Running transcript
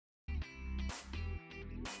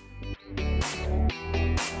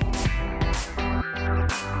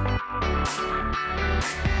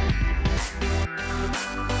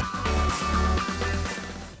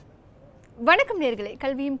வணக்கம் நேயர்களே,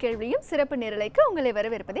 கல்வியும் கேள்வியும் சிறப்பு நேரலைக்கு உங்களை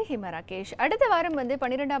வரவேற்பது ஹிமா ராகேஷ். அடுத்த வாரம்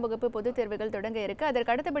 12ஆம் வகுப்பு பொதுத் தேர்வுகள் தொடங்க இருக்கு.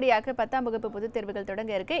 அதற்கு அடுத்தபடியாக 10ஆம் வகுப்பு பொதுத் தேர்வுகள்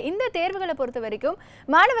தொடங்க இருக்கு. இந்த தேர்வுகளை பொறுத்த வரைக்கும்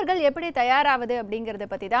மாணவர்கள் எப்படி தயாராவது அப்படிங்கறத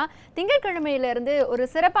பத்தி தான் திங்கட்கிழமையிலிருந்து ஒரு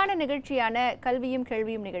சிறப்பான நிகழ்ச்சியான கல்வியும்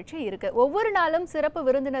கேள்வியும் நிகழ்ச்சி இருக்கு. ஒவ்வொரு நாளும் சிறப்பு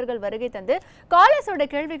விருந்தினர்கள் வருகை தந்து காலர்ஸோட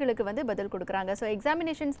கேள்விகளுக்கு பதில் கொடுக்குறாங்க. ஸோ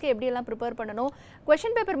எக்ஸாமினேஷன்ஸ்க்கு எப்படி எல்லாம் ப்ரிப்பேர் பண்ணணும்,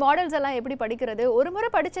 கொஸ்டின் பேப்பர் மாடல்ஸ் எல்லாம் எப்படி படிக்கிறது, ஒரு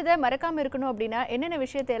முறை படிச்சதை மறக்காம இருக்கணும் அப்படின்னா என்னென்ன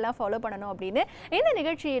விஷயத்தை எல்லாம் ஃபாலோ பண்ணணும் அப்படின்னு இந்த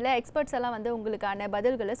நிகழ்ச்சியில எக்ஸ்பர்ட்ஸ் எல்லாம் உங்களுக்கான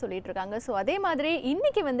பதில்களை சொல்லிட்டு இருக்காங்க. சோ அதே மாதிரி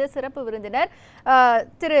இன்னைக்கு சிறப்பு விருந்தினர்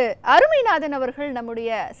திரு அருமைநாதன் அவர்கள்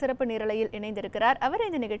நம்முடைய சிறப்பு நிரலையில் இணைந்திருக்கிறார். அவரை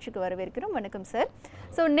இந்த நிகழ்ச்சிக்கு வரவேற்கிறோம். வணக்கம் சார்.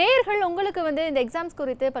 சோ நேயர்கள் உங்களுக்கு இந்த எக்ஸாம்ஸ்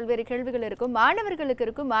குறித்து பல்வேறு கேள்விகள் இருக்கும், மாணவர்களுக்கு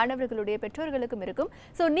இருக்கும், மாணவர்களுடைய பெற்றோர்களுக்கும் இருக்கும்.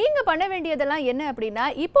 சோ நீங்க பண்ண வேண்டியதெல்லாம் என்ன அப்படின்னா,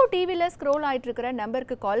 இப்போ டிவில ஸ்க்ரோல் ஆயிட்டு இருக்கிற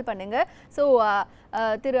நம்பருக்கு கால் பண்ணுங்க. சோ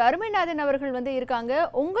திரு அருமைநாதன் அவர்கள் இருக்காங்க.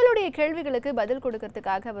 உங்களுடைய கேள்விகளுக்கு பதில்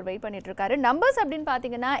கொடுக்கிறதுக்காக அவர் வெயிட் பண்ணிட்டு இருக்காரு. நம்பர்ஸ் அப்படின்னு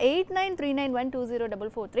பாத்தீங்கன்னா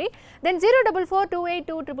 8939120443 then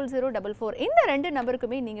 0442820044 இந்த ரெண்டு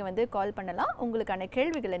நம்பருக்குமே நீங்க கால் பண்ணலாம். உங்களுக்கான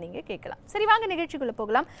கேள்விகளை நீங்க கேட்கலாம். சரி, வாங்க நிகழ்ச்சிக்குள்ள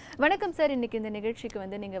போகலாம். வணக்கம் சார். இன்னைக்கு இந்த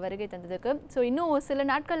நிகழ்ச்சிக்கு நீங்க வருகை தந்ததுக்கு. ஸோ இன்னும் சில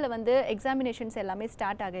நாட்கள்ல எக்ஸாமினேஷன்ஸ் எல்லாமே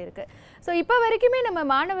ஸ்டார்ட் ஆக இருக்கு. ஸோ இப்போ வரைக்குமே நம்ம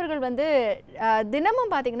மாணவர்கள்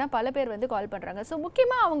தினமும் பாத்தீங்கன்னா பல பேர் கால் பண்றாங்க. ஸோ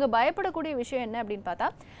முக்கியமா அவங்க பயப்படக்கூடிய விஷயம் என்ன அப்படின்னு பார்த்தா,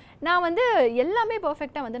 நான் எல்லாமே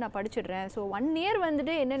பர்ஃபெக்டாக நான் படிச்சிடுறேன். ஸோ 1 இயர்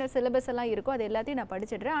என்னென்ன சிலபஸ் எல்லாம் இருக்கோ அது எல்லாத்தையும் நான்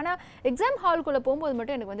படிச்சிடுறேன். ஆனால் எக்ஸாம் ஹால்குள்ளே போகும்போது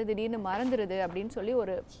மட்டும் எனக்கு திடீர்னு மறந்துடுது அப்படின்னு சொல்லி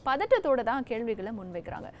ஒரு பதட்டத்தோடு தான் கேள்விகளை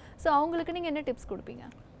முன்வைக்கிறாங்க. ஸோ அவங்களுக்கு நீங்கள் என்ன டிப்ஸ் கொடுப்பீங்க?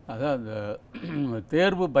 அதான் அந்த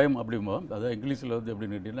தேர்வு பயம் அப்படிம்போது, அதாவது இங்கிலீஷில்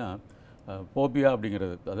எப்படின்னு கேட்டிங்கன்னா போபியா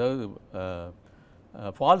அப்படிங்கிறது, அதாவது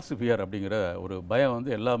ஃபால்ஸ் ஃபியர் அப்படிங்கிற ஒரு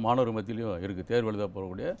பயம் எல்லா மாணவர் மத்தியிலையும் இருக்குது தேர்வு எழுத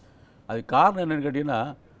போகக்கூடிய. அதுக்கு காரணம் என்னென்னு கேட்டிங்கன்னா,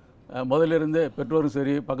 முதல்ல இருந்தே பெற்றோரும்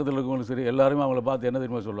சரி, பக்கத்தில் இருக்கவங்களும் சரி, எல்லாருமே அவங்கள பார்த்து என்ன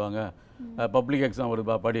தெரியுமா சொல்லுவாங்க, பப்ளிக் எக்ஸாம்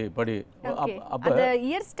வருதுப்பா, படி படி. அப்போ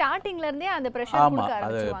இயர் ஸ்டார்டிங்ல இருந்தே அந்த பிரஷர். ஆமாம்,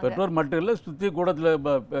 அது பெற்றோர் மட்டும் இல்லை, சுற்றி கூடத்தில்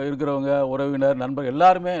இருக்கிறவங்க, உறவினர், நண்பர்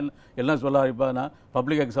எல்லாருமே எல்லாம் சொல்ல ஆரம்பிப்பாங்கன்னா,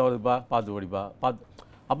 பப்ளிக் எக்ஸாம் வருதுப்பா, பார்த்து படிப்பா, பார்த்து.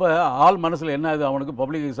 அப்போ ஆள் மனசில் என்ன ஆகுது, அவனுக்கு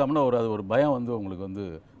பப்ளிக் எக்ஸாம்னா அது ஒரு பயம் உங்களுக்கு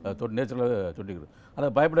நேச்சுரலாக தொட்டிக்குது. அதை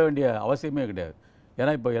பயப்பட வேண்டிய அவசியமே கிடையாது.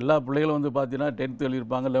 ஏன்னா இப்போ எல்லா பிள்ளைகளும் பார்த்தீங்கன்னா 10th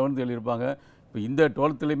எழுதியிருப்பாங்க, 11th எழுதியிருப்பாங்க. இப்போ இந்த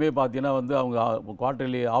 12th பார்த்தீங்கன்னா அவங்க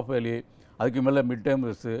குவார்டர்லி, ஆஃப் இயர்லி, அதுக்கு மேலே மிட் டேர்ம்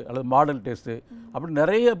டெஸ்ட்டு அல்லது மாடல் டெஸ்ட்டு, அப்படி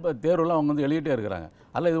நிறைய தேர்வுலாம் அவங்க எழுதிட்டே இருக்கிறாங்க.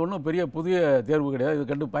 அதில் இது ஒன்றும் பெரிய புதிய தேர்வு கிடையாது. இது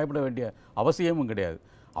கண்டு பயப்பட வேண்டிய அவசியமும் கிடையாது.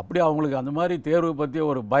 அப்படி அவங்களுக்கு அந்த மாதிரி தேர்வு பற்றி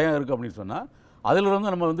ஒரு பயம் இருக்குது அப்படின்னு சொன்னால்,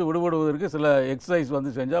 அதிலிருந்து நம்ம விடுபடுவதற்கு சில எக்ஸசைஸ்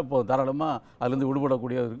செஞ்சால் இப்போ தாராளமாக அதுலேருந்து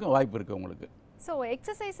விடுபடக்கூடியதற்கு வாய்ப்பு இருக்குது உங்களுக்கு. ஸோ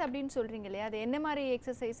எக்ஸசைஸ் அப்படின்னு சொல்கிறீங்க இல்லையா, அது என்ன மாதிரி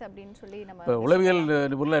எக்ஸசைஸ் அப்படின்னு சொல்லி நம்ம இப்போ உளவியல்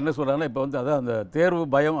நிபுணர் என்ன சொல்கிறாங்கன்னா, இப்போ அதான் அந்த தேர்வு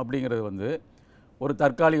பயம் அப்படிங்கிறது ஒரு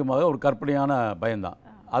தற்காலிகமாக ஒரு கற்பனையான பயம்தான்.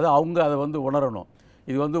 அதை அவங்க அதை உணரணும்.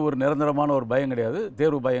 இது ஒரு நிரந்தரமான ஒரு பயம் கிடையாது.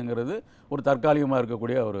 தேர்வு பயங்கிறது ஒரு தற்காலிகமாக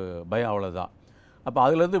இருக்கக்கூடிய ஒரு பயம், அவ்வளோதான். அப்போ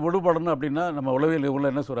அதுலேருந்து விடுபடணும் அப்படின்னா நம்ம உளவியல்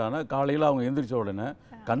நிபுணர் என்ன சொல்கிறாங்கன்னா, காலையில் அவங்க எந்திரிச்ச உடனே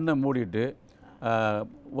கண்ணை மூடிட்டு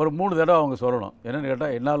ஒரு 3 தடவை அவங்க சொல்லணும். என்னென்னு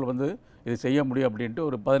கேட்டால், என்னால் இது செய்ய முடியும் அப்படின்ட்டு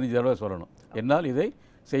ஒரு 15 தடவை சொல்லணும். என்னால் இதை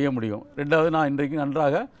செய்ய முடியும். 2வது, நான் இன்றைக்கு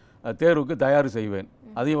நன்றாக தேர்வுக்கு தயார் செய்வேன்,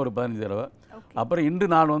 அதையும் ஒரு 15 தடவை. அப்புறம் இன்று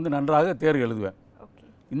நான் நன்றாக தேர்வு எழுதுவேன்.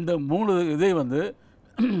 இந்த 3 இதை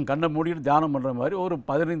கண்ணை மூடிட்டு தியானம் பண்ணுற மாதிரி ஒரு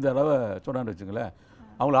 15 தடவை சொன்னான்னு வச்சுங்களேன்,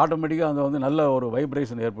 அவங்கள ஆட்டோமேட்டிக்காக அந்த நல்ல ஒரு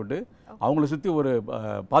வைப்ரேஷன் ஏற்பட்டு அவங்கள சுற்றி ஒரு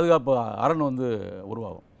பாதுகாப்பு அரண்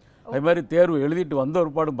உருவாகும். அதே மாதிரி தேர்வு எழுதிட்டு வந்த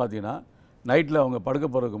ஒரு பாடும் பார்த்தீங்கன்னா, நைட்டில் அவங்க படுக்க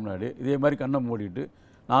போகிறதுக்கு முன்னாடி இதே மாதிரி கண்ணை மூடிட்டு,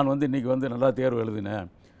 நான் இன்றைக்கி நல்லா தேர்வு எழுதினேன்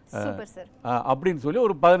அப்படின்னு சொல்லி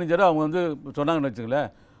ஒரு 15 தடவை அவங்க சொன்னாங்கன்னு வச்சுங்களேன்,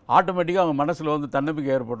 ஆட்டோமேட்டிக்காக அவங்க மனசில்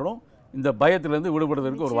தன்னம்பிக்கை ஏற்பட்டுரும். இந்த பயத்திலேருந்து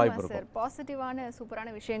விடுபடுவதற்கு ஒரு வாய்ப்பு இருக்கும். பாசிட்டிவான சூப்பரான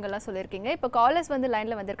விஷயங்கள்லாம் சொல்லியிருக்கீங்க. இப்போ காலர்ஸ்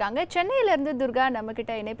லைனில் வந்திருக்காங்க. சென்னையிலேருந்து துர்கா நம்ம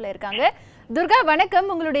கிட்ட இணைப்பில் இருக்காங்க. துர்கா வணக்கம்,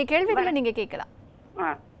 உங்களுடைய கேள்விகளை நீங்கள் கேட்கலாம்.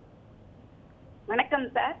 வணக்கம்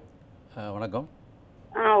சார். வணக்கம்.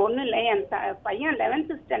 ஒன்றும் இல்லை, என் பையன்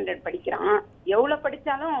 11th ஸ்டாண்டர்ட் படிக்கிறான். எவ்வளோ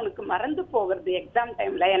படித்தாலும் அவனுக்கு மறந்து போகிறது எக்ஸாம்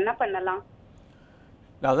டைமில், என்ன பண்ணலாம்?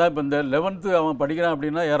 அதான் இப்போ இந்த 11th அவன் படிக்கிறான்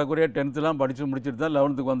அப்படின்னா, ஏறக்குறைய 10thலாம் படித்து முடிச்சுட்டு தான்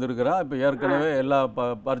 11th வந்திருக்கிறான். இப்போ ஏற்கனவே எல்லா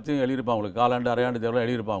பரீட்சையும் எழுதியிருப்பான் உங்களுக்கு, காலாண்டு அரையாண்டு தேர்வு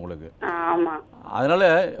எழுதியிருப்பான் உங்களுக்கு. ஆமாம். அதனால்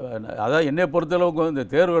அதான் என்னை பொறுத்தளவுக்கு இந்த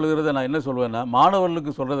தேர்வு எழுதுறதை நான் என்ன சொல்வேன்னா,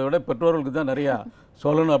 மாணவர்களுக்கு சொல்கிறத விட பெற்றோர்களுக்கு தான் நிறையா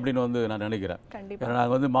சொல்லணும் அப்படின்னு நான் நினைக்கிறேன். ஏன்னா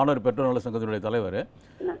நாங்கள் மாணவர் பெற்றோர் நல சங்கத்தினுடைய தலைவர்.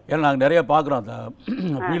 ஏன்னா நாங்கள் நிறையா பார்க்குறோம், அந்த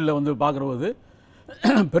ஃபீல்டில் பார்க்குறபோது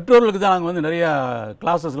பெற்றோர்களுக்கு தான் நாங்கள் நிறையா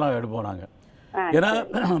கிளாஸஸ்லாம் எடுப்போம் நாங்கள். ஏன்னா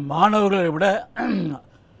மாணவர்களை விட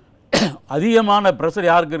அதிகமான ப்ரெஷர்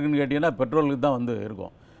யாருக்கு இருக்குன்னு கேட்டிங்கன்னா, பெற்றோர்களுக்கு தான்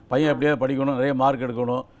இருக்கும். பையன் எப்படியா படிக்கணும், நிறைய மார்க்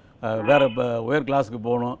எடுக்கணும், வேறு உயர் கிளாஸுக்கு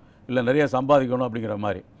போகணும், இல்லை நிறைய சம்பாதிக்கணும் அப்படிங்கிற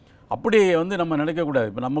மாதிரி. அப்படி நம்ம நினைக்கக்கூடாது.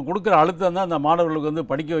 இப்போ நம்ம கொடுக்குற அழுத்தம் தான் அந்த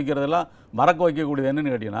மாணவர்களுக்கு படிக்க வைக்கிறதெல்லாம் மறக்க வைக்கக்கூடியது.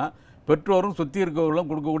 என்னென்னு கேட்டிங்கன்னா, பெற்றோரும் சுற்றி இருக்கவர்களும்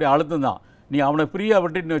கொடுக்கக்கூடிய அழுத்தம் தான். நீ அவனை ஃப்ரீயாக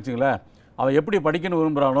விட்டுட்டுன்னு வச்சுங்களேன், அவன் எப்படி படிக்கணும்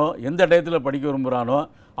விரும்புகிறானோ, எந்த டயத்தில் படிக்க விரும்புகிறானோ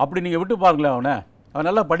அப்படி நீங்கள் விட்டு பாருங்களேன், அவன்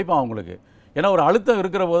நல்லா படிப்பான் உங்களுக்கு. ஏன்னா ஒரு அழுத்தம்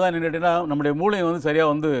இருக்கிற போது தான் என்னென்னா நம்முடைய மூளையை வந்து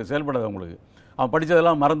சரியாக வந்து செயல்படாது உங்களுக்கு. அவன்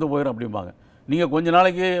படித்ததெல்லாம் மறந்து போயிடும் அப்படிம்பாங்க. நீங்கள் கொஞ்ச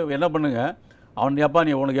நாளைக்கு என்ன பண்ணுங்கள், அவன்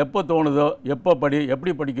நீ உனக்கு எப்போ தோணுதோ எப்போ படி,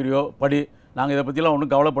 எப்படி படிக்கிறியோ படி, நாங்கள் இதை பற்றிலாம்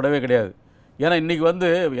ஒன்றும் கவலைப்படவே கிடையாது. ஏன்னா இன்றைக்கி வந்து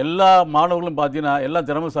எல்லா மாணவர்களும் பார்த்தீங்கன்னா எல்லாம்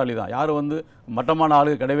திறமைசாலி தான், யாரும் வந்து மட்டமான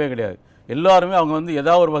ஆளுங்க கிடையவே கிடையாது. எல்லாருமே அவங்க வந்து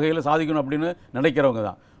ஏதாவது ஒரு வகையில் சாதிக்கணும் அப்படின்னு நினைக்கிறவங்க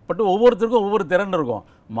தான். பட் ஒவ்வொருத்தருக்கும் ஒவ்வொரு திறன் இருக்கும்.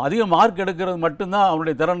 அதிக மார்க் எடுக்கிறது மட்டும்தான்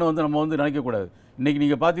அவனுடைய திறனை வந்து நம்ம வந்து நினைக்கக்கூடாது. இன்றைக்கி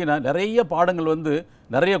நீங்கள் பார்த்தீங்கன்னா நிறைய பாடங்கள் வந்து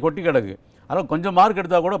நிறைய கொட்டி கிடக்கு. அதனால் கொஞ்சம் மார்க்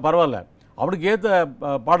எடுத்தால் கூட பரவாயில்ல, அவனுக்கு ஏற்ற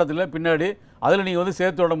பாடத்தில் பின்னாடி அதில் நீங்கள் வந்து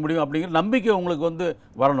சேர்த்து விட முடியும் அப்படிங்கிற நம்பிக்கை உங்களுக்கு வந்து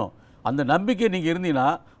வரணும். அந்த நம்பிக்கை நீங்கள் இருந்தீங்கன்னா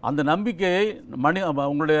அந்த நம்பிக்கையை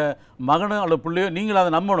உங்களுடைய மகனோ அல்லது பிள்ளையோ நீங்கள்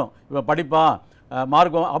அதை நம்பணும். இப்போ படிப்பான்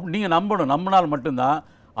மார்க்கும் அப்படி நீங்கள் நம்பணும். நம்பினால் மட்டும்தான்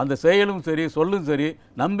அந்த செயலும் சரி சொல்லும் சரி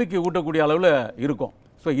நம்பிக்கை ஊட்டக்கூடிய அளவில் இருக்கும்.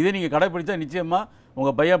 ஸோ இதை நீங்கள் கடைப்பிடிச்சா நிச்சயமாக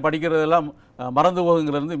உங்கள் பையன் படிக்கிறதெல்லாம் மறந்து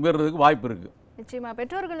போகுங்கிறது மீறுறதுக்கு வாய்ப்பு இருக்குது. நிச்சயமா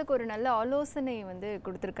பெற்றோர்களுக்கு ஒரு நல்ல ஆலோசனை வந்து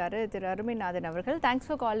கொடுத்துருக்காரு திரு அருமைநாதன் அவர்கள். Thanks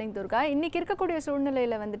for calling Durga. இன்றைக்கி இருக்கக்கூடிய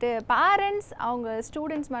சூழ்நிலையில் வந்துட்டு பேரண்ட்ஸ் அவங்க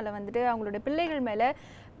ஸ்டூடெண்ட்ஸ் மேலே வந்துட்டு அவங்களோட பிள்ளைகள் மேலே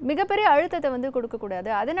மிகப்பெரிய அழுத்தத்தை வந்து கொடுக்கக்கூடாது.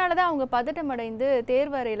 அதனால தான் அவங்க பதட்டம் அடைந்து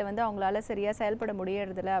தேர்வு அறையில் வந்து அவங்களால சரியாக செயல்பட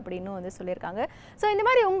முடியறதில்ல அப்படின்னு வந்து சொல்லியிருக்காங்க. ஸோ இந்த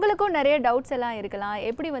மாதிரி உங்களுக்கும் நிறைய டவுட்ஸ் எல்லாம் இருக்கலாம்.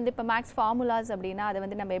 எப்படி வந்து இப்போ மேக்ஸ் ஃபார்முலாஸ் அப்படின்னா அதை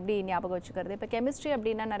வந்து நம்ம எப்படி ஞாபகம் வச்சுக்கிறது, இப்போ கெமிஸ்ட்ரி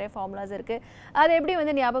அப்படின்னா நிறைய ஃபார்முலாஸ் இருக்குது, அதை எப்படி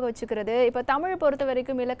வந்து ஞாபகம் வச்சுக்கிறது, இப்போ தமிழ் பொறுத்த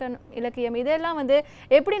வரைக்கும் இலக்கியம் இதெல்லாம் வந்து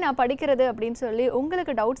எப்படி நான் படிக்கிறது அப்படின்னு சொல்லி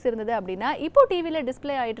உங்களுக்கு டவுட்ஸ் இருந்தது அப்படின்னா இப்போ டிவியில்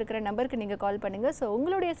டிஸ்பிளே ஆகிட்டு இருக்கிற நம்பருக்கு நீங்கள் கால் பண்ணுங்கள். ஸோ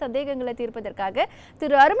உங்களுடைய சந்தேகங்களை தீர்ப்பதற்காக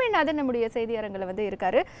திரு அருமைநாதன் நம்முடைய செய்தி அரங்கில் வந்து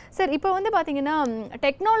இருக்காரு. சார் இப்போ வந்து பார்த்தீங்கன்னா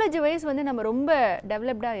டெக்னாலஜி வைஸ் வந்து நம்ம ரொம்ப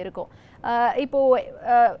டெவலப்டாக இருக்கோம்.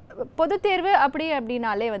 இப்போது பொது தேர்வு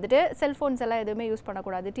அப்படின்னாலே வந்துட்டு செல்ஃபோன்ஸ் எல்லாம் எதுவுமே யூஸ்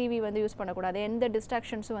பண்ணக்கூடாது, டிவி வந்து யூஸ் பண்ணக்கூடாது, எந்த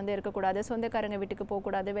டிஸ்ட்ராக்ஷன்ஸும் வந்து இருக்கக்கூடாது, சொந்தக்காரங்க வீட்டுக்கு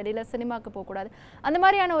போகக்கூடாது, வெளியில் சினிமாவுக்கு போகக்கூடாது, அந்த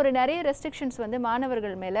மாதிரியான ஒரு நிறைய ரெஸ்ட்ரிக்ஷன்ஸ் வந்து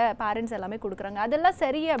மாணவர்கள் மேலே பேரண்ட்ஸ் எல்லாமே கொடுக்குறாங்க. அதெல்லாம்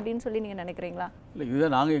சரி அப்படின்னு சொல்லி நீங்கள் நினைக்கிறீங்களா? இல்லை, இதை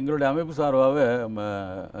நாங்கள் எங்களுடைய அமைப்பு சார்பாகவே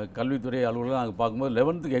கல்வித்துறை அலுவலகம் நாங்கள் பார்க்கும்போது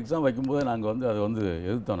 11th எக்ஸாம் வைக்கும்போது நாங்கள் வந்து அதை வந்து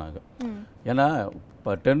எதிர்த்தோம் நாங்கள். ஏன்னா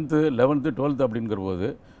இப்போ 10th 11th 12th அப்படிங்கிற போது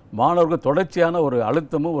மாணவர்கள் தொடர்ச்சியான ஒரு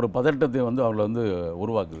அழுத்தமும் ஒரு பதட்டத்தையும் வந்து அவங்களை வந்து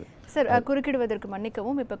உருவாக்குது. சார் குறுக்கிடுவதற்கு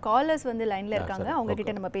மன்னிக்கவும், இப்போ காலர்ஸ் வந்து லைனில் இருக்காங்க, அவங்க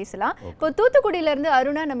கிட்ட நம்ம பேசலாம். இப்போ தூத்துக்குடியிலேருந்து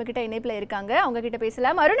அருணா நம்ம கிட்ட இணைப்பில் இருக்காங்க, அவங்க கிட்ட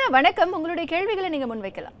பேசலாம். அருணா வணக்கம், உங்களுடைய கேள்விகளை நீங்கள்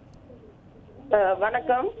முன்வைக்கலாம்.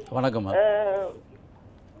 வணக்கம். வணக்கம்,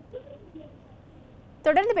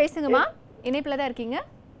 தொடர்ந்து பேசுங்கம்மா, இணைப்பில் தான் இருக்கீங்க.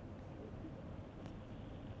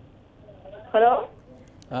 ஹலோ,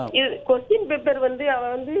 இது क्वेश्चन பேப்பர் வந்து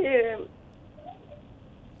அவன் வந்து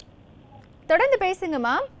தொடர்ந்து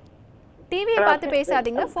பேசுங்கம்மா, டிவியை பார்த்து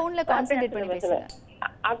பேசாதீங்க, ஃபோன்ல கான்சென்ட்ரேட் பண்ணி பேசுங்க.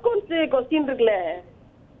 அக்கவுண்ட்ஸ் क्वेश्चन இருக்குல,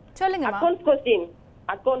 சொல்லுங்கம்மா.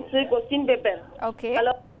 Accounts question paper. Okay.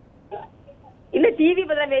 Hello, இல்ல டிவி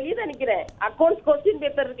பதா வெளிய தான் நிக்கிறேன். அக்கவுண்ட்ஸ் क्वेश्चन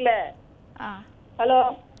பேப்பர் இருக்குல. ஹலோ,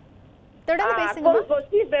 தொடர்ந்து பேசுங்க.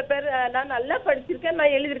 क्वेश्चन பேப்பர் நான் நல்லா படிச்சிருக்கேன்,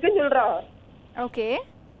 நான் எழுதிருக்கேன்னு சொல்றான். ஓகே.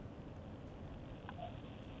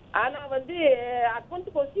 ஆனா வந்து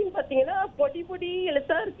அக்கவுண்ட்ஸ் क्वेश्चन பாத்தீங்கன்னா பொடி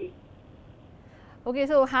எழுத்தா இருக்கு. Okay,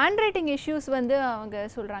 so hand writing issues வந்து அவங்க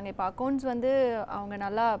சொல்கிறாங்க. இப்போ அக்கௌண்ட்ஸ் வந்து அவங்க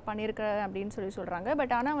நல்லா பண்ணியிருக்கிறேன் அப்படின்னு சொல்கிறாங்க.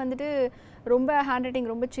 பட் ஆனால் வந்துட்டு ரொம்ப ஹேண்ட்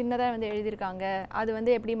ரைட்டிங் ரொம்ப சின்னதாக வந்து எழுதியிருக்காங்க, அது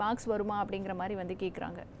வந்து எப்படி மார்க்ஸ் வருமா அப்படிங்கிற மாதிரி வந்து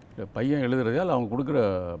கேட்குறாங்க. பையன் எழுதுறதா இல்லை அவங்க கொடுக்குற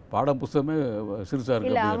பாட புத்தகமே சிறுசாக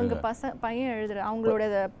இருக்கு? இல்லை, அவங்க பையன் எழுதுற அவங்களோட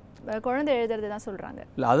குழந்தை எழுதுறது தான் சொல்கிறாங்க.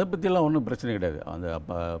 இல்லை, அதை பற்றியெல்லாம் ஒன்றும் பிரச்சனை கிடையாது. அந்த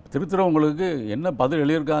திருத்துறவங்களுக்கு என்ன பதில்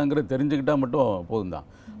எழுதியிருக்காங்கிறது தெரிஞ்சுக்கிட்டால் மட்டும் போதும் தான்.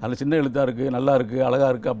 அதில் சின்ன எழுத்தாக இருக்குது, நல்லா இருக்குது, அழகாக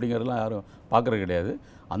இருக்குது அப்படிங்கிறதெல்லாம் யாரும் பார்க்குறது கிடையாது.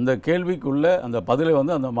 அந்த கேள்விக்குள்ளே அந்த பதிலை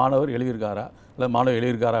வந்து அந்த மாணவர் எழுதியிருக்காரா இல்லை மாணவர்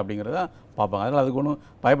எழுதியிருக்காரா அப்படிங்கிறத பார்ப்பாங்க. அதனால் அதுக்கு ஒன்றும்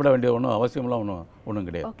பயப்பட வேண்டிய ஒன்றும் ஒன்றும்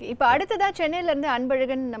கிடையாது. ஓகே, இப்போ அடுத்ததாக சென்னையிலேருந்து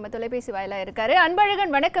அன்பழகன் நம்ம தொலைபேசி வாயிலாக இருக்காரு.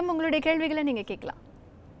 அன்பழகன் வணக்கம், உங்களுடைய கேள்விகளை நீங்கள் கேட்கலாம்.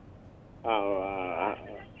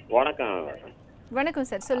 வணக்கம். வணக்கம்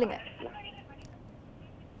சார், சொல்லுங்க.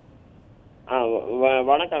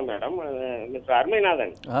 வணக்கம் மேடம், மிஸ்டர்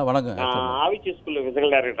அருமைநாதன். வணக்கம். Avichi school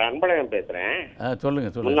physical director Anbazhagan பேசுறேன். சொல்லுங்க.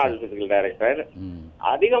 முன்னாள் பிசிக்கல் டைரக்டர்.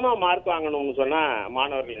 அதிகமா மார்க் வாங்கணும்னு சொன்னா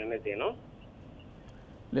மாணவர்கள் என்ன செய்யணும்?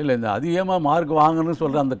 இல்லை, இந்த அதிகமாக மார்க் வாங்கணும்னு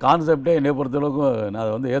சொல்கிற அந்த கான்செப்டே என்னை பொறுத்தளவுக்கு நான்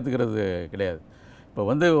அதை வந்து ஏற்றுக்கிறது கிடையாது. இப்போ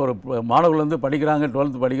வந்து ஒரு மாணவர்கள் வந்து படிக்கிறாங்க,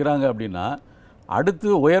 12th படிக்கிறாங்க அப்படின்னா அடுத்து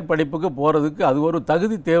உயர் படிப்புக்கு போகிறதுக்கு அது ஒரு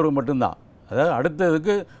தகுதி தேர்வு மட்டும்தான். அதாவது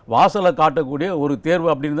அடுத்ததுக்கு வாசலை காட்டக்கூடிய ஒரு தேர்வு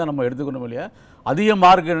அப்படின்னு தான் நம்ம எடுத்துக்கணும் இல்லையா? அதிக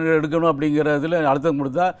மார்க் எடுக்கணும் அப்படிங்கிறதுல அழுத்தம்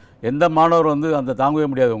கொடுத்தா எந்த மாணவர் வந்து அந்த தாங்கவே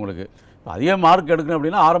முடியாது உங்களுக்கு. அதிக மார்க் எடுக்கணும்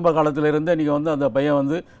அப்படின்னா ஆரம்ப காலத்திலிருந்தே நீங்கள் வந்து அந்த பையன்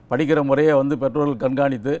வந்து படிக்கிற முறையை வந்து பெற்றோர்கள்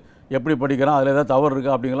கண்காணித்து எப்படி படிக்கிறான், அதில் ஏதாவது தவறு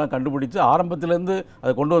இருக்கா அப்படிங்கலாம் கண்டுபிடிச்சு ஆரம்பத்திலேருந்து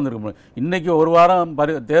அதை கொண்டு வந்திருக்க முடியும். இன்றைக்கி ஒரு வாரம்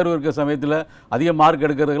தேர்வு இருக்கிற சமயத்தில் அதிக மார்க்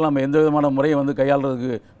எடுக்கிறதுக்கெல்லாம் நம்ம எந்த விதமான முறையை வந்து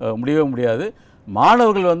கையாளுறதுக்கு முடியவே முடியாது.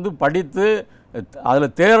 மாணவர்கள் வந்து படித்து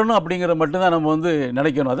அதில் தேரணும் அப்படிங்கிறத மட்டும்தான் நம்ம வந்து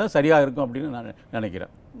நினைக்கணும். அதான் சரியாக இருக்கும் அப்படின்னு நான்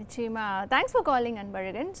நினைக்கிறேன். நிச்சயமா. Thanks for calling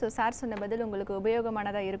Anbazhagan. So sir சொன்ன பதில் உங்களுக்கு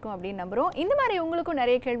உபயோகமானதாக இருக்கும் அப்படின்னு நம்புகிறோம். இந்த மாதிரி உங்களுக்கும்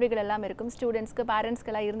நிறைய கேள்விகள் எல்லாம் இருக்கும், ஸ்டூடெண்ட்ஸ்க்கு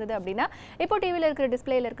பேரண்ட்ஸ்க்கெல்லாம் இருந்தது அப்படின்னா இப்போ டிவியில் இருக்கிற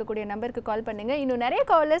டிஸ்பிளேயில் இருக்கக்கூடிய நம்பருக்கு கால் பண்ணுங்க. இன்னும் நிறைய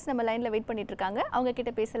காலர்ஸ் நம்ம லைனில் வெயிட் பண்ணிட்டு இருக்காங்க, அவங்க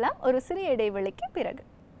கிட்ட பேசலாம் ஒரு சிறிய இடைவெளிக்கு பிறகு.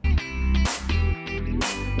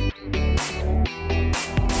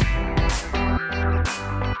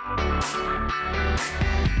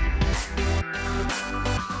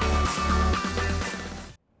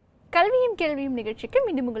 கல்வியும் கேள்வியும் நிகழ்ச்சிக்கு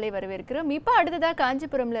மீண்டும் உங்களை வரவேற்கிறோம். இப்போ அடுத்ததாக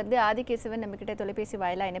காஞ்சிபுரம்ல இருந்து ஆதிகேசவன் நம்ம கிட்ட தொலைபேசி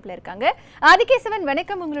வாயிலா இணைப்பில் இருக்காங்க. ஆதிகேசவன்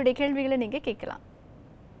வணக்கம், உங்களுடைய கேள்விகளை நீங்க கேட்கலாம்.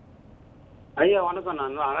 ஐயா வணக்கம்.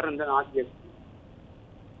 நான் நகர்ந்து ஆதிகேசவன்,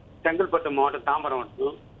 செங்கல்பட்டு மாவட்டம், தாம்பரம்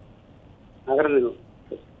மாவட்டம் நகர்ந்து.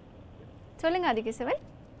 சொல்லுங்க ஆதிகேசவன்.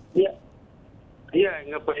 ஐயா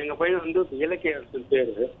எங்க பையன் வந்து இலக்கிய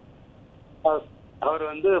பேரு. அவர்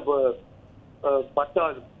வந்து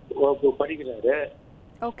 10வது வகுப்பு படிக்கிறாரு.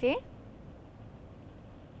 ஓகே.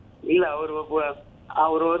 இல்ல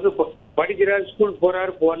அவர் வந்து படிக்கிறாரு, ஸ்கூல்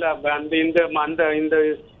போறாரு போல. அந்த இந்த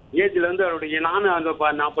ஏஜ்ல வந்து அவருடைய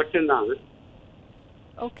நான் படிச்சிருந்தாங்க.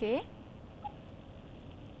 ஓகே.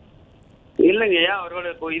 இல்லைங்கய்யா,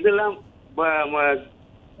 அவரோட இதெல்லாம்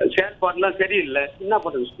செயல்பாடுலாம் சரியில்லை. என்ன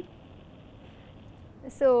பண்றது?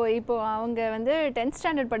 ஸோ இப்போ அவங்க வந்து 10th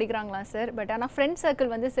ஸ்டாண்டர்ட் படிக்கிறாங்களா சார்? பட் ஆனால் ஃப்ரெண்ட் சர்க்கிள்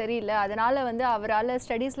வந்து சரியில்லை, அதனால வந்து அவரால்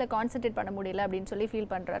ஸ்டடீஸில் கான்சென்ட்ரேட் பண்ண முடியல அப்படின்னு சொல்லி ஃபீல்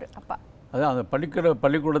பண்ணுறாரு அப்பா. அதான் அந்த படிக்கிற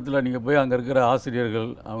பள்ளிக்கூடத்தில் நீங்கள் போய் அங்கே இருக்கிற ஆசிரியர்கள்,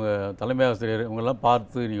 அவங்க தலைமை ஆசிரியர் இவங்கெல்லாம்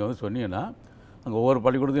பார்த்து நீங்கள் வந்து சொன்னீங்கன்னா, அங்கே ஒவ்வொரு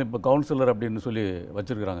பள்ளிக்கூடத்தையும் இப்போ கவுன்சிலர் அப்படின்னு சொல்லி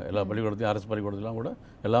வச்சுருக்கிறாங்க. எல்லா பள்ளிக்கூடத்தையும், அரசு பள்ளிக்கூடத்துலாம் கூட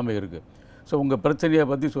எல்லாமே இருக்குது. ஸோ உங்கள் பிரச்சனையை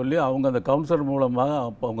பற்றி சொல்லி அவங்க அந்த கவுன்சிலர் மூலமாக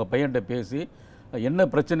அப்போ அவங்க பையன்கிட்ட பேசி என்ன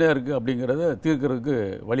பிரச்சனையாக இருக்குது அப்படிங்கிறத தீர்க்கிறதுக்கு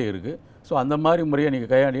வழி இருக்குது. ஸோ அந்த மாதிரி முறையை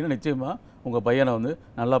நீங்கள் கையாண்டிங்கன்னா நிச்சயமாக உங்கள் பையனை வந்து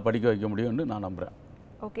நல்லா படிக்க வைக்க முடியும்னு நான் நம்புகிறேன்.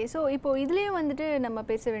 ஓகே. ஸோ இப்போது இதுலேயும் வந்துட்டு நம்ம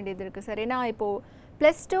பேச வேண்டியது இருக்குது சார். ஏன்னா இப்போது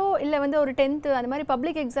 +2 இல்லை வந்து ஒரு 10th அந்த மாதிரி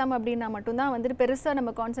பப்ளிக் எக்ஸாம் அப்படின்னா மட்டும்தான் வந்துட்டு பெருசாக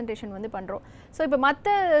நம்ம கான்சன்ட்ரேஷன் வந்து பண்ணுறோம். ஸோ இப்போ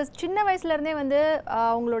மற்ற சின்ன வயசுலேருந்தே வந்து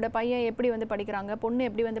அவங்களோட பையன் எப்படி வந்து படிக்கிறாங்க, பொண்ணு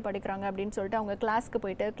எப்படி வந்து படிக்கிறாங்க அப்படின்னு சொல்லிட்டு அவங்க கிளாஸ்க்கு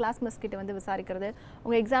போயிட்டு கிளாஸ் மிஸ் கிட்ட வந்து விசாரிக்கிறது,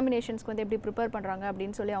 அவங்க எக்ஸாமினேஷன்ஸ்க்கு வந்து எப்படி ப்ரிப்பேர் பண்ணுறாங்க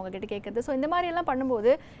அப்படின்னு சொல்லி அவங்க கிட்ட கேட்குறது. ஸோ இந்த மாதிரியெல்லாம்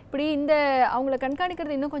பண்ணும்போது இப்படி அவங்கள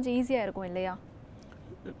கண்காணிக்கிறது இன்னும் கொஞ்சம் ஈஸியாக இருக்கும் இல்லையா?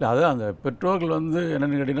 இல்லை, அதான் அந்த பெற்றோர்கள் வந்து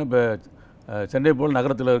என்னென்னு கேட்டிங்கன்னா, இப்போ சென்னை போல்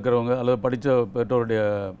நகரத்தில் இருக்கிறவங்க அல்லது படித்த பெற்றோருடைய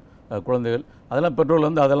குழந்தைகள் அதெல்லாம் பெற்றோர்கள்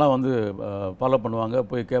வந்து அதெல்லாம் வந்து ஃபாலோ பண்ணுவாங்க,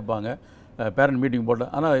 போய் கேட்பாங்க, பேரண்ட் மீட்டிங் போட்டு.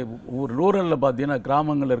 ஆனால் ஒரு ரூரலில் பார்த்தீங்கன்னா,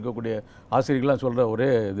 கிராமங்களில் இருக்கக்கூடிய ஆசிரியர்கள்லாம் சொல்கிற ஒரே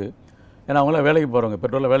இது, ஏன்னா அவங்களாம் வேலைக்கு போகிறவங்க,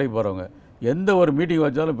 பெற்றோரில் வேலைக்கு போகிறவங்க, எந்த ஒரு மீட்டிங்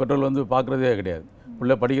வச்சாலும் பெற்றோர்கள் வந்து பார்க்குறதே கிடையாது.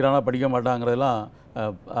 பிள்ளை படிக்கிறானா படிக்க மாட்டாங்கிறதெல்லாம்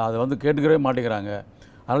அதை வந்து கேட்டுக்கவே மாட்டேங்கிறாங்க.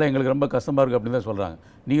 அதனால் எங்களுக்கு ரொம்ப கஷ்டமாக இருக்குது அப்படின்னு தான் சொல்கிறாங்க.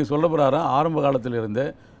 நீங்கள் சொல்ல போகிறாரா, ஆரம்ப காலத்திலிருந்தே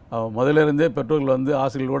முதலிருந்தே பெற்றோர்கள் வந்து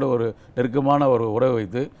ஆசிரியர்களோட ஒரு நெருக்கமான ஒரு உறவை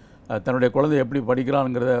வைத்து தன்னுடைய குழந்தை எப்படி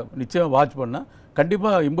படிக்கிறாங்கிறத நிச்சயம் வாட்ச் பண்ணால்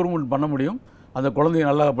கண்டிப்பாக இம்ப்ரூவ்மெண்ட் பண்ண முடியும். அந்த குழந்தையை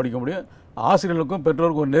நல்லா படிக்க முடியும். ஆசிரியர்களுக்கும்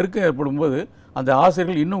பெற்றோருக்கும் ஒரு நெருக்கம் ஏற்படும் போது அந்த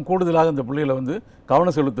ஆசிரியர்கள் இன்னும் கூடுதலாக அந்த பிள்ளைகளை வந்து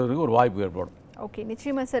கவனம் செலுத்துவதற்கு ஒரு வாய்ப்பு ஏற்படும். ஓகே,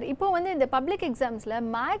 நிச்சயமாக சார். இப்போ வந்து இந்த பப்ளிக் எக்ஸாம்ஸில்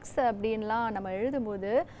மேக்ஸ் அப்படின்லாம் நம்ம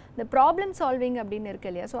எழுதும்போது இந்த ப்ராப்ளம் சால்விங் அப்படின்னு இருக்கு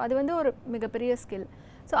இல்லையா? ஸோ அது வந்து ஒரு மிகப்பெரிய ஸ்கில்.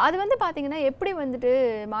 ஸோ அது வந்து பார்த்தீங்கன்னா எப்படி வந்துட்டு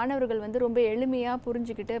மாணவர்கள் வந்து ரொம்ப எளிமையாக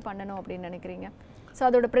புரிஞ்சுக்கிட்டு பண்ணணும் அப்படின்னு நினைக்கிறீங்க? ஸோ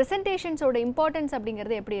அதோட ப்ரெசன்டேஷன்ஸோட இம்பார்ட்டன்ஸ்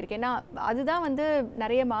அப்படிங்கிறது எப்படி இருக்குது? ஏன்னா அதுதான் வந்து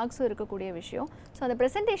நிறைய மார்க்ஸும் இருக்கக்கூடிய விஷயம். ஸோ அந்த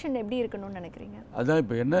ப்ரெசன்டேஷன் எப்படி இருக்கணும்னு நினைக்கிறீங்க? அதான்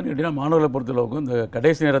இப்போ என்னன்னு கேட்டிங்கன்னா, மாணவர்களை பொறுத்தளவுக்கும் இந்த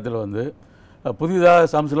கடைசி நேரத்தில் வந்து புதிதாக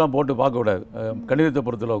சம்ஸ்லாம் போட்டு பார்க்கக்கூடாது. கணிதத்தை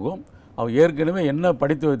பொறுத்தளவுக்கும் அவங்க ஏற்கனவே என்ன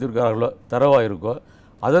படித்து வைத்திருக்கிறார்களோ, தரவாக இருக்கோ,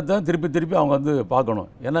 அதைத்தான் திருப்பி திருப்பி அவங்க வந்து பார்க்கணும்.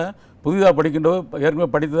 ஏன்னா புதிதாக படிக்கின்றவங்க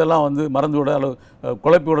ஏற்கனவே படித்ததெல்லாம் வந்து மறந்து விட அல்லது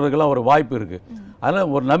குழப்பி விடுறதுக்கெல்லாம் ஒரு வாய்ப்பு இருக்குது.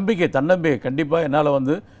 அதனால் ஒரு நம்பிக்கை, தன்னம்பிக்கை, கண்டிப்பாக என்னால்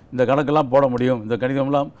வந்து இந்த கணக்கெல்லாம் போட முடியும், இந்த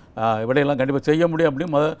கணிதம்லாம் விடையெல்லாம் கண்டிப்பாக செய்ய முடியும்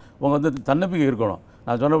அப்படின்னு அவங்க வந்து தன்னம்பிக்கை இருக்கணும்.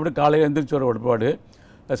 நான் சொன்னபடி காலையில் எந்திரிச்சு வர ஒருபாடு,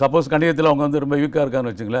 சப்போஸ் கணிதத்தில் அவங்க வந்து ரொம்ப வீக்காக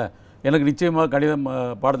இருக்காங்கன்னு வச்சுங்களேன், எனக்கு நிச்சயமாக கணிதம்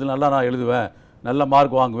பாடத்தில் நல்லா நான் எழுதுவேன், நல்ல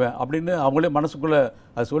மார்க் வாங்குவேன் அப்படின்னு அவங்களே மனசுக்குள்ளே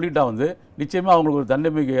அதை சொல்லிட்டா வந்து நிச்சயமாக அவங்களுக்கு ஒரு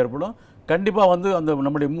தன்னம்பிக்கை ஏற்படும். கண்டிப்பாக வந்து அந்த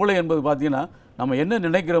நம்முடைய மூளை என்பது பார்த்திங்கன்னா, நம்ம என்ன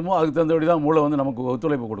நினைக்கிறோமோ அதுக்கு தகுந்தபடி தான் மூளை வந்து நமக்கு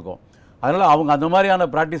ஒத்துழைப்பு கொடுக்கும். அதனால் அவங்க அந்த மாதிரியான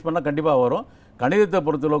ப்ராக்டிஸ் பண்ணால் கண்டிப்பாக வரும். கணிதத்தை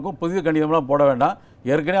பொறுத்தளவுக்கும் புதிய கணிதம்லாம் போட வேண்டாம்.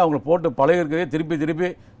 ஏற்கனவே அவங்க போட்டு பழகிருக்கிறதே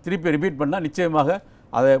திருப்பி ரிப்பீட் பண்ணால் நிச்சயமாக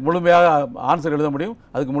அதை முழுமையாக ஆன்சர் எழுத முடியும்,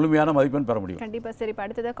 அதுக்கு முழுமையான மதிப்பெண் பெற முடியும். கண்டிப்பாக. சரி, இப்போ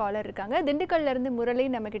அடுத்ததாக காலர் இருக்காங்க. திண்டுக்கல்ல இருந்து முரளி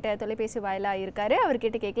நம்ம கிட்ட தொலைபேசி வாயிலாக இருக்காரு.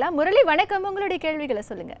 அவர்கிட்ட கேட்கலாம். முரளி வணக்கம், உங்களுடைய கேள்விகளை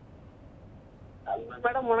சொல்லுங்க.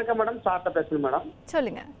 மேடம் வணக்கம் மேடம், சார்ட்ட பேசணும் மேடம்.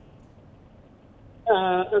 சொல்லுங்க.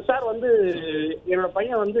 சார் வந்து என்னோட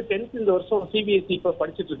பையன் வந்து 10th இந்த வருஷம் சிபிஎஸ்சி இப்போ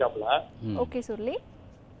படிச்சுட்டு இருக்காப்புல. ஓகே சுர்லி.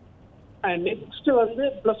 நெக்ஸ்ட் வந்து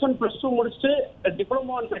 +1 +2 முடிச்சுட்டு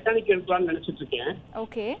டிப்ளமோ இன் மெக்கானிக் எடுக்கலாம்னு நினைச்சிட்டு இருக்கேன்.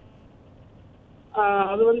 ஓகே.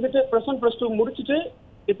 அது வந்துட்டு +1 +2 முடிச்சுட்டு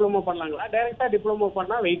டிப்ளமோ பண்ணலாங்களா, டைரக்டா டிப்ளமோ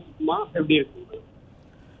பண்ணா வெயிட் இருக்குமா, எப்படி இருக்கு?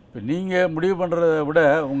 இப்போ நீங்கள் முடிவு பண்ணுறத விட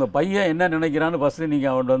உங்கள் பையன் என்ன நினைக்கிறான்னு ஃபஸ்ட்டு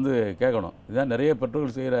நீங்கள் அவன்கிட்ட வந்து கேட்கணும். இதுதான் நிறைய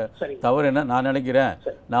பெற்றோர்கள் செய்கிற தவறு. என்ன நான் நினைக்கிறேன்,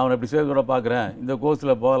 நான் அவனை இப்படி சேர்த்து கூட பார்க்குறேன், இந்த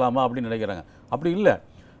கோர்ஸில் போகலாமா அப்படின்னு நினைக்கிறாங்க. அப்படி இல்லை.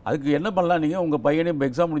 அதுக்கு என்ன பண்ணலாம், நீங்கள் உங்கள் பையனையும் இப்போ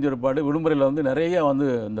எக்ஸாம் முடிஞ்ச பிற்பாடு விடுமுறையில் வந்து நிறைய வந்து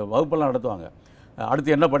இந்த வகுப்பெல்லாம் நடத்துவாங்க.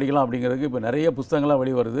 அடுத்து என்ன படிக்கலாம் அப்படிங்கிறதுக்கு இப்போ நிறைய புத்தகங்கள்லாம்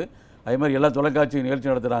வெளிவருது. அதே மாதிரி எல்லா தொலைக்காட்சி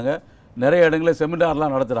நிகழ்ச்சி நடத்துகிறாங்க. நிறைய இடங்களில்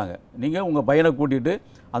செமினார்லாம் நடத்துகிறாங்க. நீங்கள் உங்கள் பையனை கூட்டிகிட்டு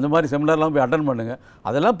அந்த மாதிரி செமினார்லாம் போய் அட்டன் பண்ணுங்கள்.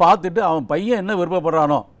 அதெல்லாம் பார்த்துட்டு அவன் பையன் என்ன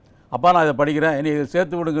விருப்பப்படுறானோ, அப்பா நான் இதை படிக்கிறேன், என்னை இதை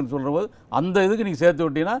சேர்த்து விடுங்கன்னு சொல்கிறபோது அந்த இதுக்கு நீங்கள் சேர்த்து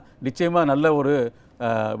விட்டீங்கன்னா நிச்சயமாக நல்ல ஒரு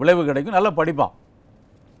விளைவு கிடைக்கும், நல்லா படிப்பான்.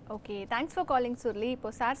 Okay, thanks for calling Suruli.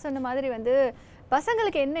 இப்போ சார் சொன்ன மாதிரி வந்து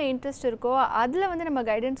பசங்களுக்கு என்ன இன்ட்ரெஸ்ட் இருக்கோ அதில் வந்து நம்ம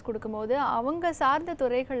கைடன்ஸ் கொடுக்கும்போது அவங்க சார்ந்த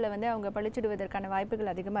துறைகளில் வந்து அவங்க படிச்சுடுவதற்கான வாய்ப்புகள்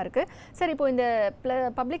அதிகமாக இருக்குது. சார் இப்போ இந்த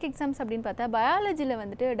பப்ளிக் எக்ஸாம்ஸ் அப்படின்னு பார்த்தா பயாலஜியில்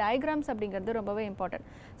வந்துட்டு டயக்ராம்ஸ் அப்படிங்கிறது ரொம்பவே இம்பார்ட்டன்ட்.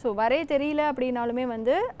 ஸோ வரைய தெரியல அப்படின்னாலுமே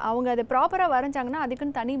வந்து அவங்க அதை ப்ராப்பராக வரைஞ்சாங்கன்னா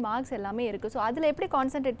அதுக்குன்னு தனி மார்க்ஸ் எல்லாமே இருக்குது. ஸோ அதில் எப்படி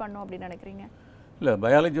கான்சென்ட்ரேட் பண்ணணும் அப்படின்னு நினைக்கிறீங்க? இல்லை,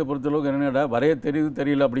 பயாலஜியை பொறுத்தளவுக்கு என்னென்னா வரைய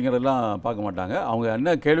தெரியல அப்படிங்கிறதெல்லாம் பார்க்க மாட்டாங்க. அவங்க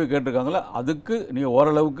என்ன கேள்வி கேட்டிருக்காங்களோ அதுக்கு நீங்கள்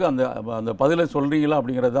ஓரளவுக்கு அந்த அந்த பதிலை சொல்கிறீங்களா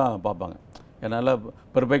அப்படிங்கிறது தான் பார்ப்பாங்க. என்னால்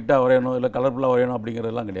பெர்ஃபெக்டாக வரையணும் இல்லை கலர்ஃபுல்லாக வரையணும்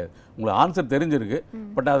அப்படிங்கிறதெல்லாம் கிடையாது. உங்களுக்கு ஆன்சர் தெரிஞ்சிருக்கு,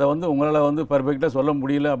 பட் அதை வந்து உங்களால் வந்து பெர்ஃபெக்டாக சொல்ல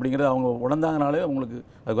முடியல அப்படிங்கிறத அவங்க உணர்ந்தாங்கனாலே உங்களுக்கு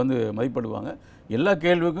அதுக்கு வந்து மதிப்பிடுவாங்க. எல்லா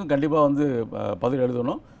கேள்விக்கும் கண்டிப்பாக வந்து பதில்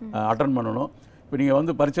எழுதணும், அட்டன் பண்ணணும். இப்போ நீங்கள்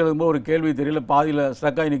வந்து பரிட்சை எழுதும்போது ஒரு கேள்வி தெரியல, பாதியில்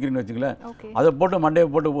ஸ்ட்ரக்காகி நிற்கிறீங்கன்னு வச்சுங்களேன், அதை போட்டு மண்டையை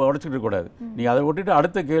போட்டு உடச்சிட்டு இருக்கக்கூடாது. நீங்கள் அதை விட்டுட்டு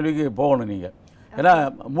அடுத்த கேள்விக்கு போகணும். நீங்கள் ஏன்னா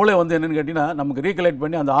மூளை வந்து என்னென்னு கேட்டிங்கன்னா நமக்கு ரீகலெக்ட்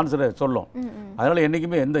பண்ணி அந்த ஆன்சரை சொல்லும். அதனால்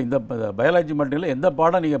என்றைக்குமே இந்த பயாலஜி மட்டும் இல்லை, எந்த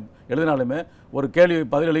பாடம் நீங்கள் எழுதினாலுமே ஒரு கேள்வி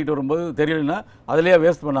பதில் எழுதிட்டு வரும்போது தெரியலைன்னா அதிலேயே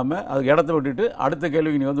வேஸ்ட் பண்ணாமல் அதுக்கு இடத்த விட்டுட்டு அடுத்த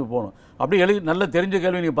கேள்விக்கு நீங்கள் வந்து போகணும். அப்படி நல்ல தெரிஞ்ச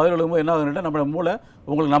கேள்வி நீங்கள் பதில் எழுதும்போது என்ன ஆகுதுன்னா நம்ம மூளை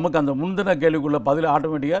உங்களுக்கு நமக்கு அந்த முந்தின கேள்விக்குள்ள பதில்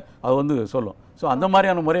ஆட்டோமேட்டிக்காக அது வந்து சொல்லும். ஸோ அந்த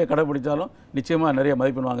மாதிரியான முறையை கடைபிடிச்சாலும் நிச்சயமாக நிறைய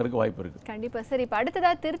மதிப்பெண் வாங்குறதுக்கு வாய்ப்பு இருக்குது. கண்டிப்பாக. சரி, இப்போ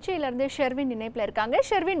அடுத்ததாக திருச்சியிலேருந்து ஷெர்வின் இணைப்பில் இருக்காங்க.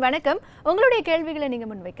 ஷெர்வின் வணக்கம், உங்களுடைய கேள்விகளை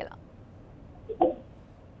நீங்கள் முன்வைக்கலாம்.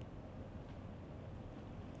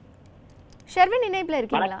 ஷெர்வின் இணைப்பில்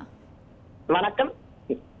இருக்கீங்களா? வணக்கம்,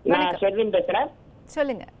 நான் ஷெர்வின் பேசுறேன்.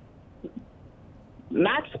 சொல்லுங்க.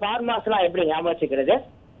 மேக்ஸ் ஃபார்முலாஸ்லாம் எப்படி ஞாபகம் வச்சுக்கிறது?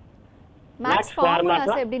 மேக்ஸ்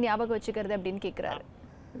ஃபார்முலாஸ் எப்படி ஞாபகம் வச்சுக்கிறது அப்படின்னு கேட்குறாரு.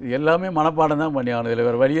 எல்லாமே மனப்பாடம் தான் பண்ணி ஆகணும், இதில்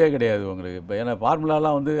வேறு வழியே கிடையாது உங்களுக்கு. இப்போ ஏன்னா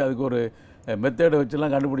ஃபார்முலாலாம் வந்து அதுக்கு ஒரு மெத்தேடை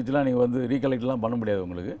வச்சுலாம் கண்டுபிடிச்சலாம் நீங்கள் வந்து ரீகலெக்ட்லாம் பண்ண முடியாது.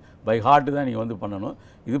 உங்களுக்கு பை ஹார்ட்டு தான் நீங்கள் வந்து பண்ணணும்.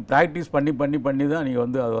 இது ப்ராக்டிஸ் பண்ணி பண்ணி பண்ணி தான் நீங்கள்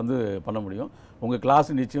வந்து அதை வந்து பண்ண முடியும். உங்கள் கிளாஸ்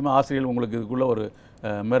நிச்சயமாக ஆசிரியர்கள் உங்களுக்கு இதுக்குள்ளே ஒரு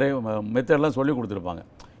மெத்தட்லாம் சொல்லி கொடுத்துருப்பாங்க.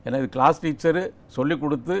 ஏன்னா இது கிளாஸ் டீச்சரு சொல்லி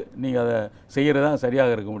கொடுத்து நீங்கள் அதை செய்கிறது தான்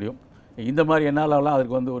சரியாக இருக்க முடியும். இந்த மாதிரி என்னாலலாம்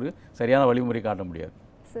அதுக்கு வந்து ஒரு சரியான வழிமுறை காட்ட முடியாது.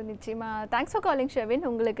 ஸோ நிச்சயமாக தேங்க்ஸ் ஃபார் காலிங் ஷெர்வின்.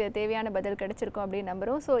 உங்களுக்கு தேவையான பதில் கிடைச்சிருக்கோம் அப்படின்னு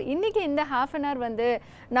நம்புகிறோம். ஸோ இன்றைக்கி இந்த ½ அன் ஹவர் வந்து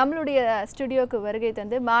நம்மளுடைய ஸ்டுடியோவுக்கு வருகை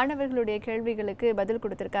தந்து மாணவர்களுடைய கேள்விகளுக்கு பதில்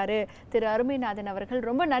கொடுத்துருக்காரு திரு அருமைநாதன் அவர்கள்.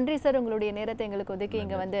 ரொம்ப நன்றி சார், உங்களுடைய நேரத்தை எங்களுக்கு ஒதுக்கி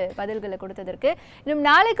இங்கே வந்து பதில்களை கொடுத்ததற்கு. இன்னும்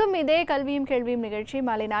நாளைக்கும் இதே கல்வியும் கேள்வியும் நிகழ்ச்சி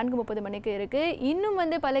மாலை 4:30 மணிக்கு இருக்குது. இன்னும்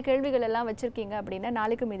வந்து பல கேள்விகள் எல்லாம் வச்சுருக்கீங்க அப்படின்னா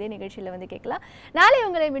நாளைக்கும் இதே நிகழ்ச்சியில் வந்து கேட்கலாம். நாளை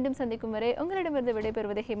உங்களை மீண்டும் சந்திக்கும் வரை உங்களிடமிருந்து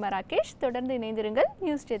விடைபெறுவது ஹிமா ராகேஷ். தொடர்ந்து இணைந்திருங்கள்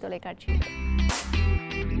NewsJ தொலைக்காட்சி.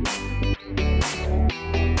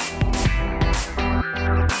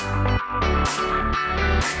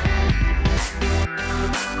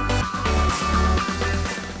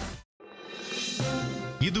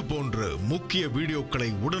 இது போன்ற முக்கிய வீடியோக்களை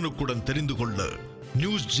உடனுக்குடன் தெரிந்து கொள்ள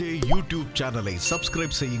NewsJ யூடியூப் சேனலை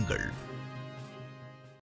சப்ஸ்கிரைப் செய்யுங்கள்.